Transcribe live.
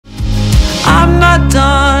not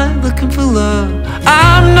done looking for love.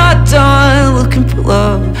 I'm not done looking for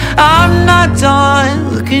love. I'm not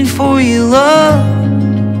done looking for your love.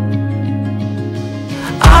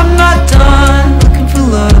 I'm not done looking for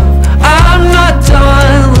love. I'm not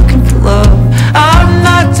done looking for love. I'm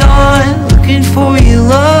not done looking for your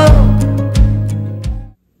love.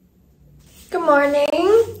 Good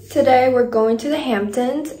morning. Today we're going to the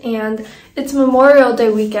Hamptons and it's Memorial Day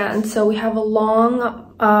weekend, so we have a long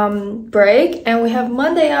break and we have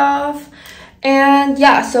Monday off. And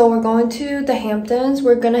yeah, so we're going to the Hamptons.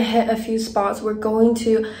 We're gonna hit a few spots. We're going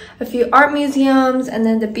to a few art museums and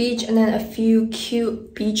then the beach and then a few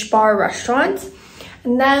cute beach bar restaurants.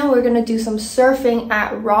 And then we're gonna do some surfing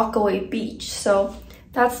at Rockaway Beach. So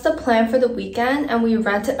that's the plan for the weekend, and we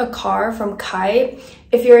rented a car from Kyte.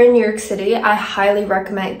 If you're in New York City, I highly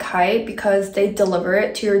recommend Kyte because they deliver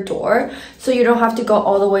it to your door. So you don't have to go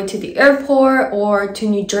all the way to the airport or to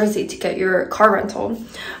New Jersey to get your car rental.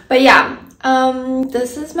 But yeah,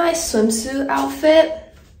 this is my swimsuit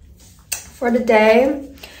outfit for the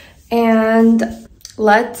day. And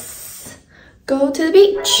let's go to the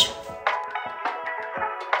beach.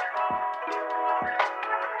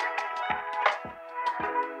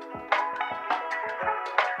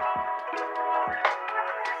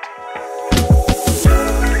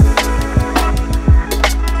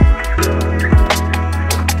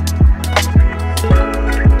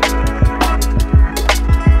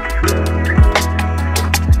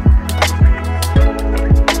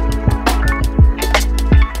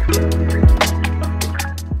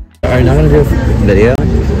 Are you not gonna do a video?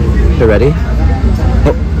 You ready?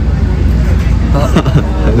 Oh.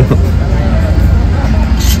 I know.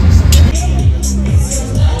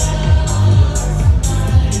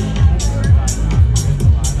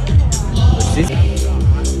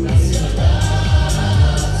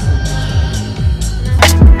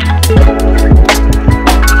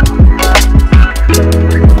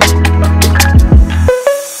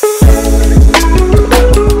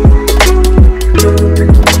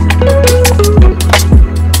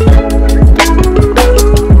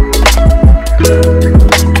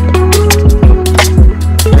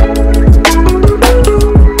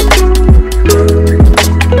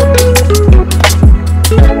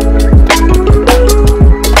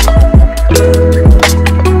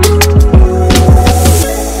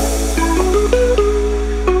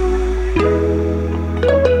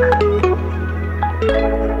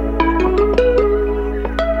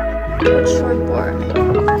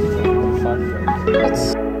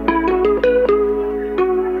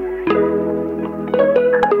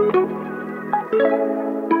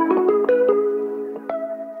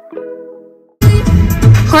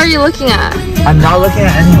 Who are you looking at? I'm not looking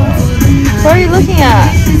at anyone. Who are you looking at?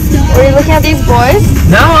 Are you looking at these boys?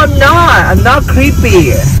 No, I'm not. I'm not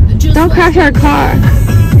creepy. Don't crash our car.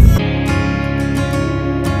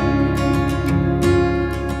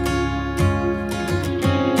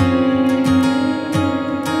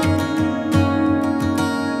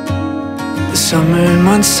 The summer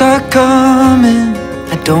months are coming.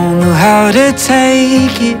 I don't know how to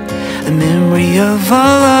take it. The memory of a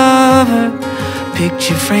lover,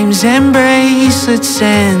 picture frames and bracelets,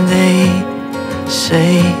 and they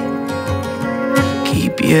say,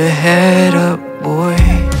 keep your head up, boy.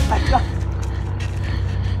 I got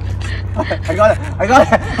it. I got it. I got it.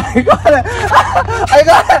 I got it.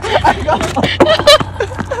 I got it.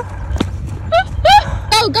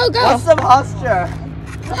 Go, go, go. What's the posture?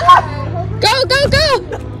 Go, go, go.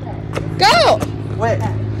 Go. Wait.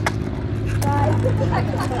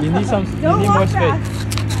 You need more space.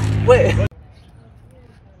 Wait.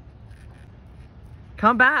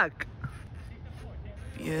 Come back.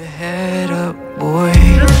 Your head up, boy.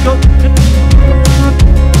 Just go.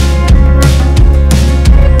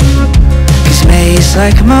 Cause May's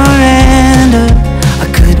like Miranda. I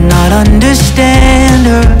could not understand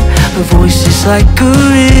her. Her voice is like a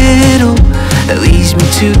riddle that leads me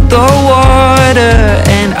to the water,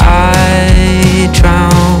 and I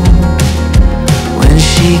drown when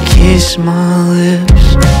she kissed my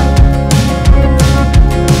lips.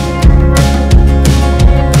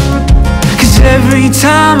 Every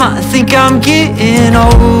time I think I'm getting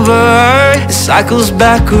over her, it cycles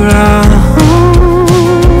back around.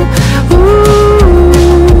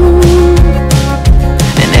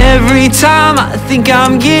 And every time I think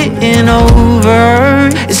I'm getting over her,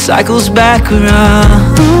 it cycles back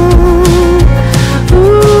around.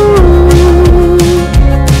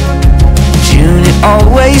 June, it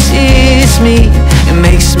always hits me. It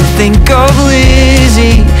makes me think of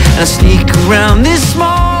Lizzie, and I sneak around this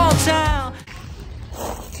small town.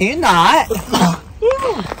 Can you not?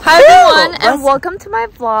 Hi everyone, and welcome to my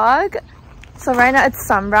vlog. So right now it's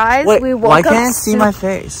sunrise. Wait, we woke why up can't I see my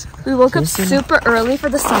face? We woke up super early for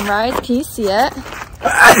the sunrise. Can you see it?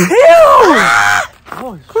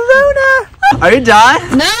 Ew! Corona! Are you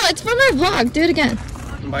done? No, it's for my vlog. Do it again.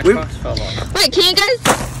 My crocs fell off. Wait, can you guys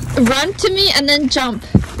run to me and then jump?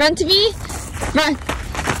 Run to me. Run.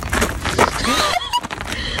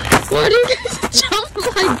 Why do you guys jump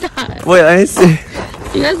like that? Wait, let me see.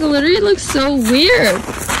 You guys literally look so weird.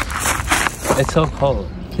 It's so cold.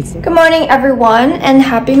 Good morning, everyone, and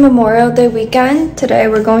happy Memorial Day weekend. Today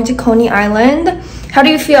we're going to Coney Island. How do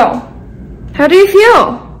you feel? How do you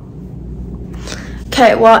feel?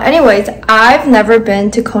 Okay, well, anyways, I've never been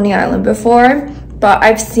to Coney Island before, but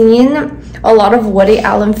I've seen a lot of Woody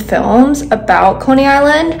Allen films about Coney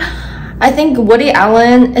Island. I think Woody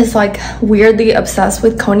Allen is like weirdly obsessed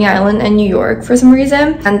with Coney Island and New York for some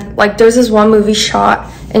reason. And like there's this one movie shot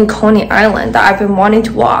in Coney Island that I've been wanting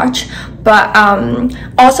to watch. But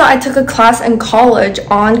also I took a class in college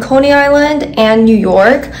on Coney Island and New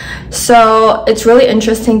York. So it's really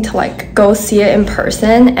interesting to like go see it in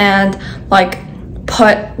person and like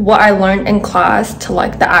put what I learned in class to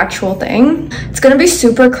like the actual thing. It's gonna be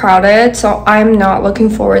super crowded, so I'm not looking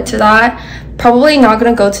forward to that. Probably not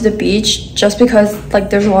gonna go to the beach just because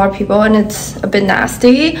like there's a lot of people and it's a bit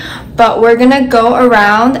nasty, but we're gonna go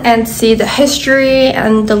around and see the history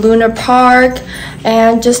and the Luna Park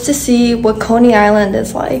and just to see what Coney Island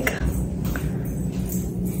is like.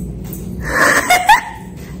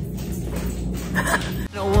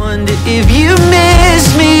 I wonder if you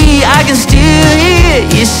miss me. I can still hear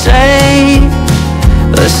you say,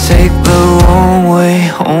 let's take the long way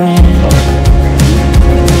home.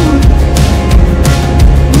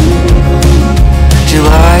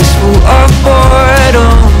 July's full of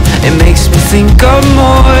boredom. It makes me think of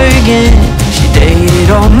Morgan. She dated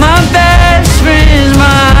all my best friends,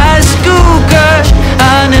 my high school crush.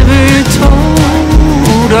 I never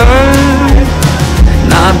told her,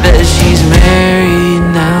 and I bet she's married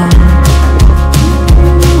now.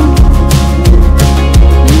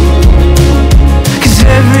 Cause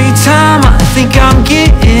every time I think I'm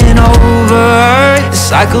getting over her, it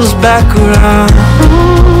cycles back around.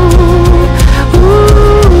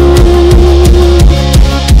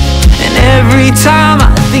 Every time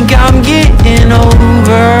I think I'm getting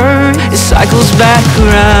over, it cycles back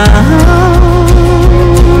around.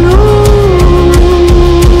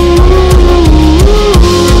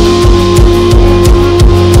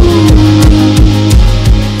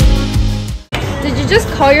 Did you just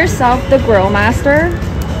call yourself the Grill Master?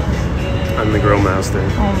 I'm the Grill Master.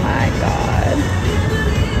 Oh my god.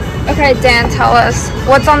 Okay, Dan, tell us,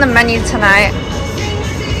 what's on the menu tonight?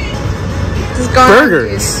 Just go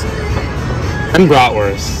Burgers and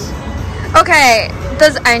bratwursts. Okay,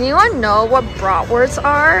 does anyone know what bratwursts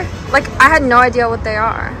are? Like, I had no idea what they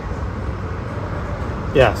are.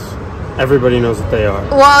 Yes, everybody knows what they are.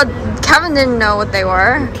 Well, Kevin didn't know what they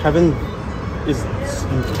were. Kevin is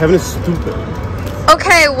stupid.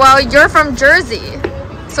 Okay, well, you're from Jersey,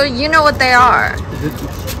 so you know what they are.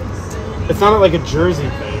 It's not like a Jersey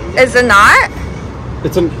thing. Is it not?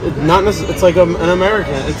 It's not necessarily. It's like an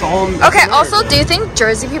American. It's all. Okay. American. Also, do you think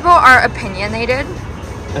Jersey people are opinionated?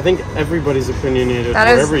 I think everybody's opinionated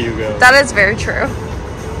wherever you go. That is very true.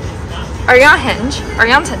 Are you on Hinge? Are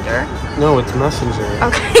you on Tinder? No, it's Messenger.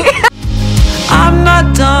 Okay. I'm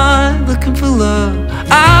not done looking for love.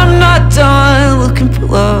 I'm not done looking for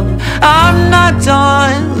love. I'm not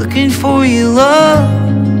done looking for your love.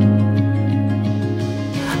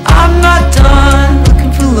 I'm not done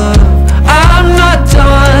looking for love.